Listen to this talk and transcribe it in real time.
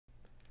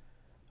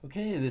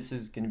Okay, this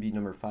is going to be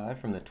number 5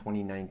 from the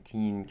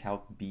 2019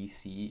 Calc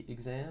BC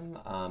exam,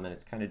 and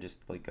it's kind of just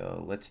like a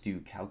let's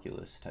do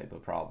calculus type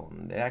of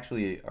problem. They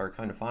actually are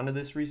kind of fond of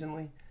this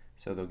recently,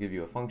 so they'll give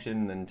you a function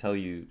and then tell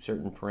you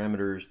certain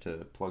parameters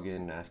to plug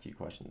in and ask you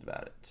questions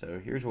about it. So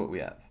here's what we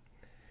have.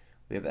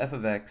 We have f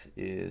of x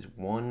is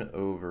 1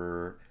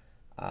 over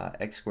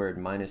x squared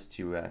minus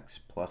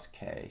 2x plus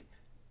k,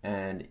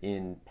 and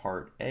in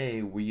part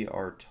A we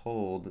are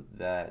told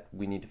that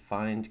we need to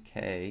find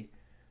k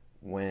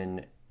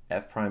when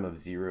f prime of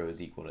 0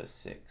 is equal to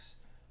 6.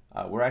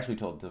 We're actually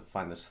told to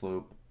find the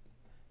slope,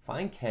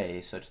 find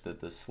k such that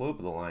the slope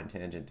of the line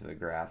tangent to the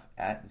graph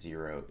at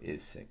 0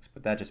 is 6,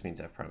 but that just means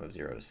f prime of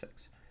 0 is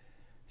 6.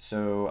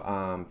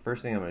 So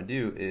first thing I'm going to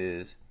do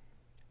is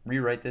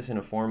rewrite this in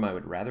a form I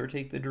would rather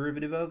take the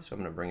derivative of, so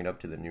I'm going to bring it up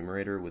to the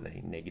numerator with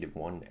a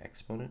 -1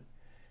 exponent,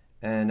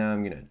 and now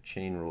I'm going to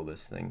chain rule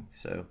this thing.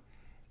 So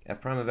f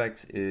prime of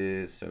x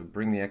is, so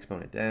bring the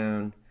exponent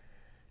down,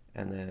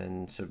 and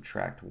then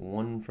subtract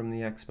 1 from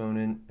the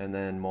exponent, and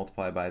then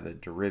multiply by the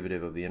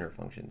derivative of the inner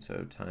function,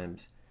 so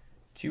times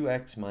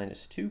 2x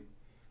minus 2.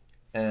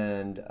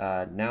 And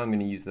now I'm going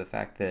to use the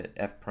fact that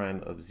f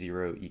prime of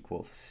 0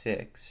 equals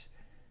 6.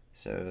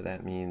 So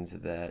that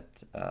means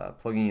that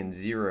plugging in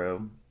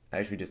 0, I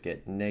actually just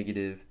get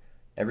negative,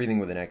 everything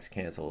with an x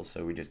cancels,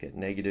 so we just get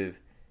negative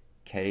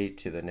k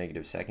to the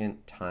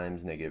 -2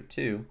 times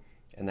 -2,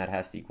 and that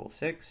has to equal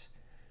 6.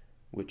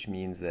 Which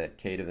means that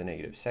k to the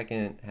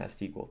 -2 has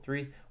to equal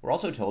 3. We're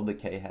also told that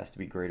k has to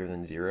be greater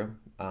than 0,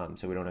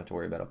 so we don't have to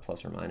worry about a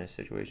plus or minus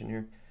situation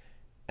here.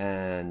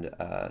 And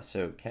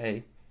so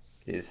k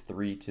is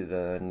 3 to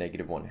the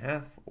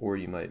 -1/2, or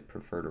you might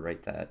prefer to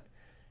write that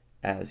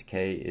as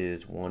k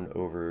is 1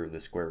 over the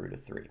square root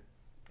of 3.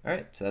 All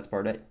right, so that's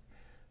part A.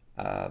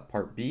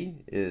 Part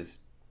B is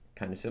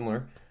kind of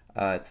similar.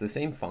 It's the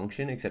same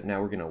function, except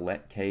now we're going to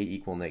let k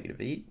equal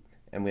 -8.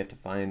 And we have to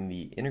find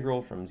the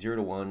integral from 0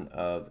 to 1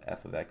 of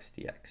f of x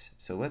dx.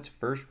 So let's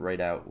first write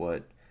out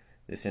what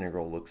this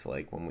integral looks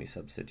like when we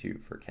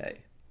substitute for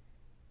k.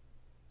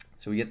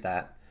 So we get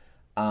that,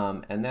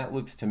 and that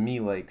looks to me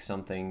like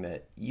something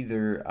that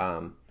either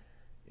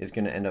is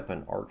going to end up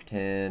an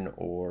arctan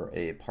or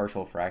a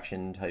partial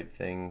fraction type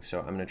thing. So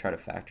I'm going to try to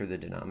factor the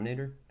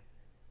denominator.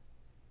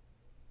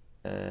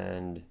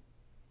 And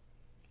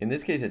in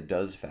this case it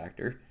does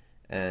factor.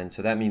 And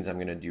so that means I'm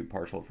going to do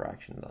partial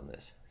fractions on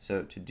this.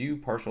 So to do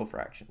partial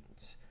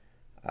fractions,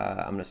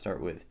 I'm going to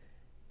start with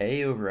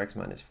a over x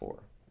minus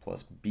 4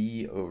 plus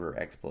b over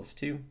x plus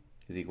 2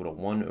 is equal to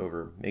 1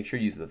 over, make sure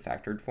you use the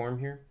factored form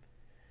here.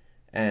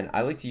 And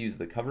I like to use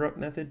the cover-up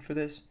method for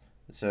this.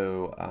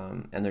 So,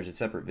 and there's a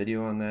separate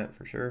video on that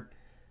for sure.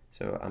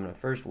 So I'm going to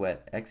first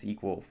let x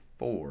equal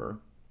 4,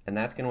 and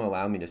that's going to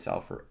allow me to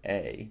solve for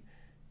a.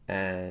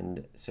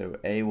 And so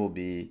a will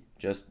be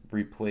just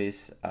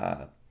replace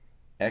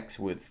x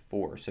with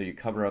 4. So you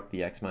cover up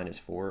the x minus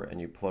 4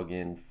 and you plug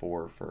in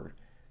 4 for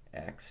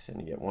x and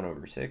you get 1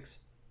 over 6.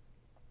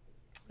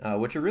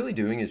 What you're really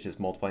doing is just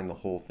multiplying the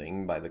whole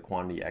thing by the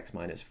quantity x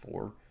minus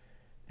 4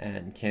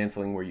 and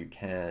canceling where you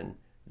can,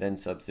 then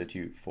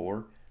substitute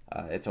 4.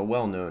 It's a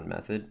well-known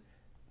method,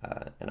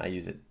 and I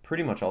use it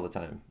pretty much all the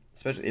time.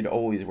 Especially, it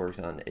always works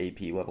on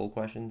AP level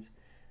questions.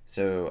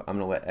 So I'm going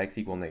to let x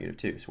equal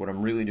 -2. So what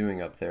I'm really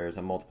doing up there is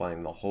I'm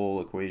multiplying the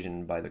whole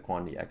equation by the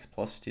quantity x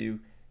plus 2,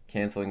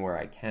 canceling where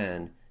I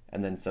can,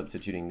 and then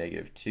substituting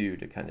 -2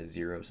 to kind of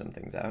zero some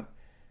things out.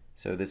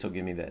 So this will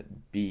give me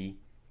that b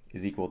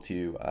is equal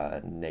to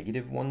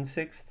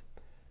 -1/6.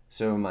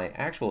 So my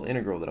actual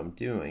integral that I'm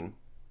doing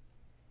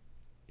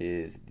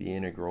is the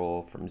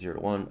integral from 0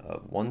 to 1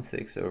 of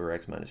 1/6 over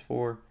x minus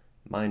 4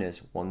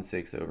 minus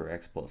 1/6 over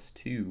x plus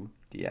 2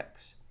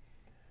 dx.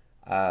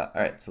 All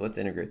right, so let's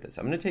integrate this.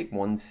 I'm going to take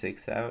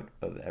 1/6 out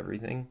of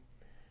everything,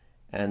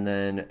 and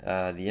then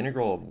the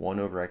integral of 1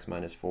 over x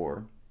minus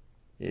 4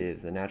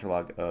 is the natural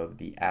log of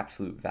the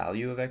absolute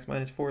value of x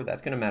minus 4.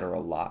 That's going to matter a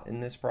lot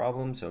in this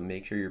problem, so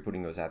make sure you're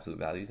putting those absolute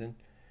values in.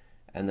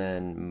 And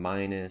then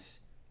minus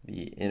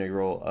the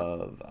integral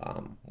of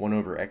 1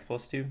 over x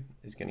plus 2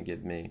 is going to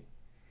give me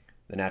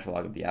the natural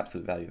log of the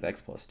absolute value of x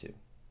plus 2.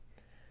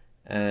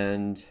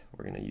 And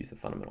we're going to use the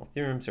fundamental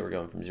theorem, so we're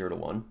going from 0 to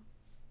 1.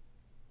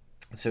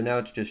 So now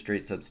it's just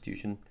straight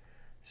substitution.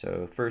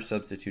 So first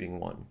substituting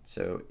 1.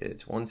 So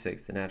it's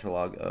 1/6, the natural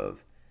log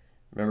of,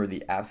 remember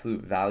the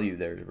absolute value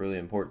there is really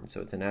important.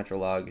 So it's a natural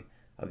log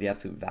of the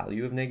absolute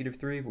value of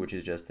 -3, which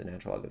is just the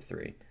natural log of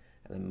 3.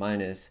 And then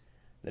minus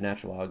the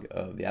natural log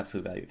of the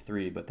absolute value of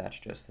 3, but that's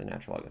just the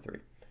natural log of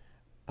 3.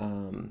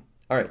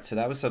 All right, so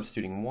that was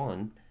substituting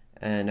 1.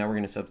 And now we're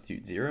going to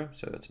substitute 0.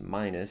 So it's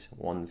minus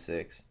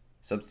 1/6.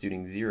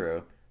 Substituting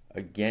 0.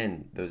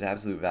 Again, those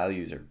absolute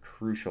values are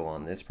crucial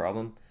on this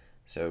problem.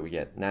 So we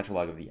get natural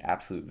log of the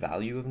absolute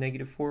value of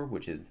 -4,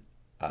 which is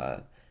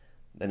the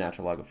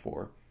natural log of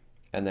 4.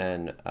 And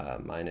then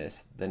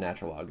minus the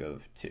natural log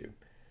of 2.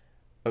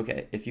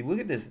 Okay, if you look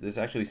at this, this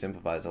actually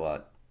simplifies a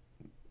lot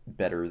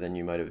better than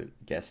you might have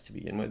guessed to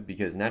begin with,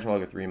 because natural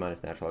log of 3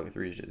 minus natural log of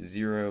 3 is just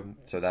 0,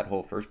 so that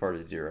whole first part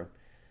is 0.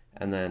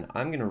 And then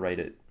I'm going to write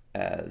it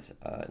as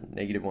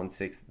negative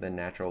 1/6 the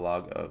natural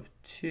log of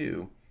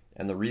 2.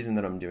 And the reason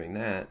that I'm doing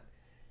that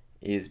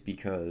is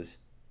because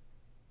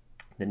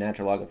the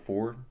natural log of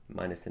 4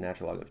 minus the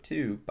natural log of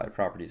 2 by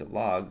properties of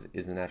logs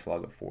is the natural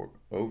log of 4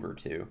 over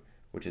 2,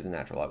 which is the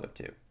natural log of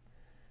 2.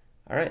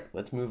 All right,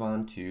 let's move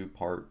on to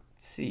part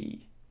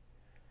C.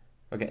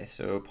 Okay,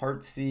 so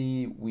part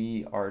C,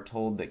 we are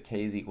told that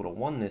k is equal to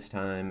 1 this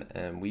time,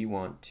 and we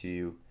want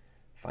to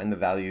find the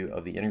value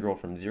of the integral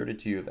from 0 to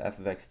 2 of f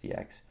of x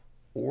dx,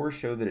 or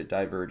show that it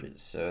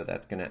diverges. So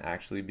that's going to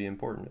actually be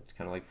important. It's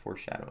kind of like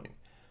foreshadowing.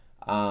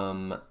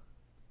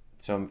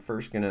 So I'm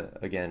first going to,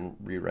 again,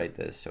 rewrite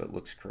this so it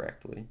looks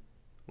correctly.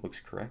 Looks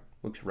correct?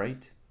 Looks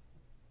right?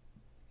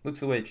 Looks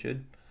the way it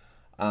should.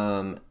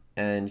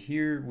 And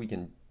here we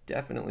can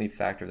definitely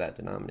factor that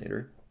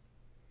denominator.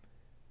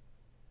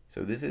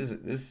 So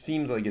this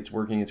seems like it's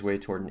working its way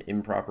toward an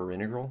improper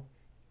integral.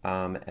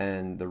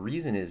 And the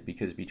reason is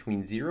because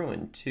between 0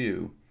 and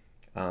 2,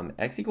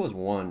 x equals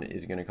 1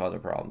 is going to cause a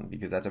problem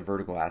because that's a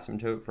vertical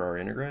asymptote for our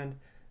integrand.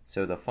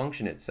 So the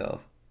function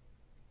itself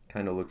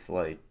kind of looks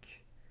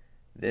like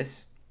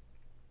this,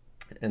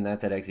 and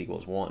that's at x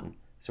equals 1.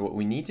 So what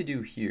we need to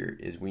do here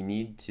is we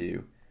need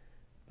to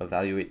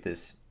evaluate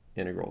this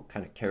integral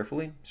kind of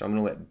carefully. So I'm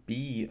going to let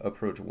b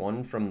approach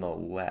 1 from the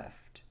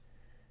left,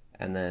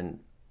 and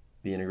then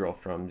the integral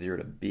from 0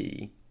 to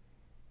b.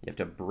 You have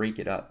to break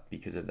it up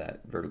because of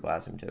that vertical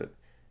asymptote.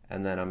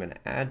 And then I'm going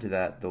to add to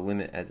that the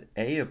limit as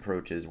a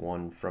approaches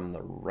 1 from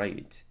the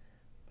right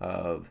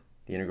of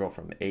the integral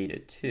from a to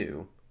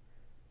 2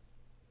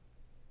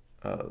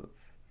 of,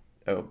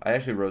 oh, I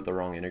actually wrote the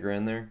wrong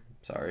integrand there.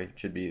 Sorry, it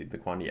should be the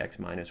quantity x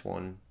minus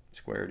 1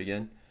 squared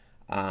again.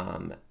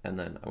 And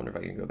then I wonder if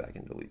I can go back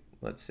and delete.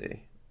 Let's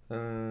see.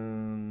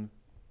 There.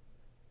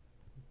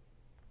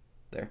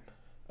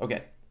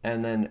 Okay.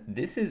 And then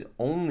this is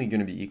only going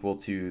to be equal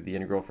to the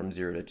integral from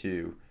 0 to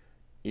 2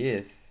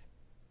 if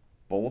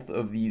both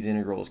of these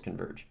integrals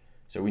converge.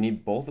 So we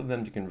need both of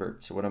them to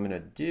converge. So what I'm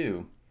going to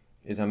do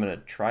is I'm going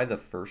to try the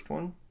first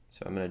one.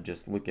 So I'm going to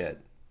just look at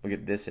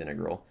this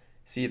integral,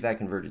 see if that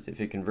converges. If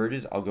it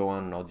converges, I'll go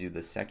on and I'll do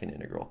the second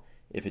integral.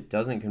 If it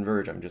doesn't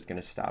converge, I'm just going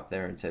to stop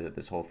there and say that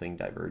this whole thing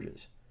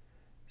diverges.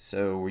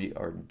 So we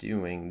are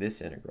doing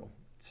this integral.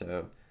 So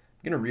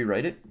I'm going to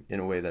rewrite it in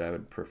a way that I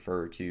would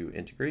prefer to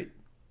integrate.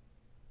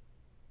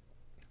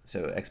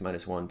 So x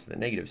minus 1 to the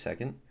negative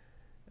second.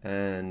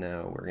 And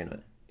now we're going to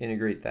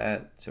integrate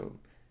that. So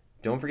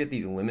don't forget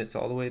these limits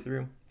all the way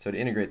through. So to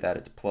integrate that,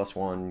 it's plus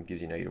 1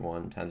 gives you negative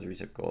 1 times the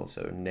reciprocal.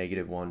 So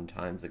negative 1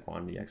 times the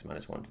quantity x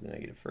minus 1 to the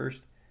negative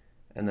first.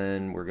 And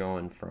then we're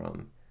going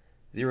from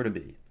 0 to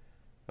b.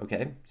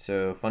 Okay,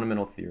 so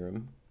fundamental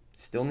theorem.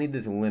 Still need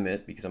this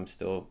limit because I'm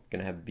still going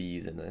to have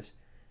b's in this.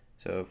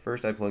 So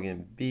first I plug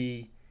in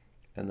b,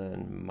 and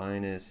then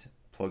minus,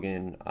 plug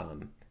in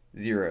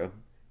 0,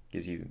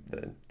 gives you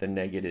the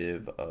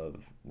negative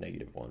of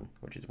negative 1,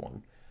 which is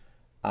 1.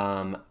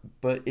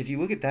 But if you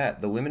look at that,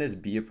 the limit as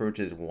b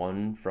approaches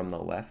 1 from the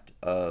left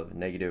of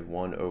negative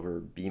 1 over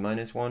b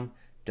minus 1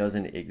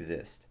 doesn't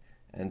exist.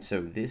 And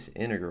so this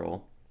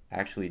integral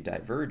actually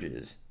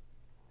diverges.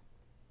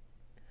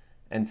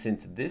 And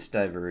since this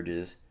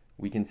diverges,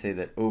 we can say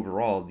that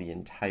overall the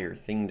entire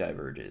thing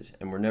diverges,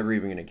 and we're never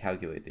even going to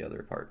calculate the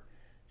other part.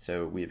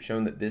 So we have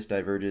shown that this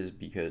diverges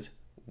because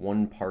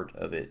one part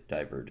of it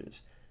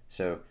diverges.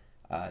 So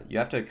you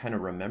have to kind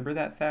of remember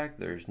that fact.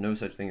 There's no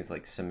such thing as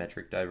like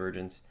symmetric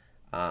divergence.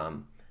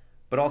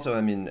 But also,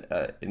 I mean,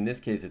 in this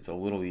case, it's a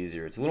little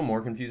easier. It's a little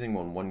more confusing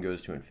when one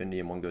goes to infinity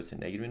and one goes to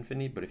negative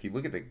infinity. But if you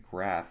look at the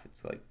graph,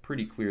 it's like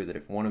pretty clear that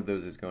if one of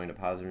those is going to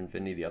positive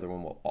infinity, the other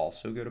one will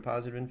also go to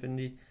positive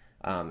infinity.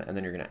 And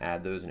then you're going to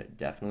add those and it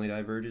definitely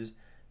diverges.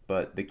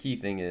 But the key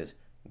thing is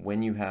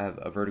when you have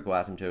a vertical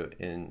asymptote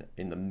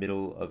in the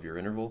middle of your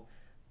interval,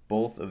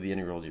 both of the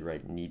integrals you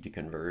write need to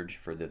converge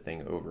for the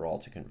thing overall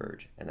to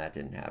converge. And that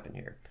didn't happen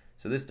here.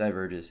 So this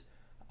diverges.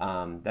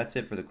 That's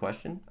it for the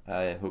question.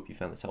 I hope you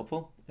found this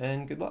helpful,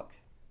 and good luck.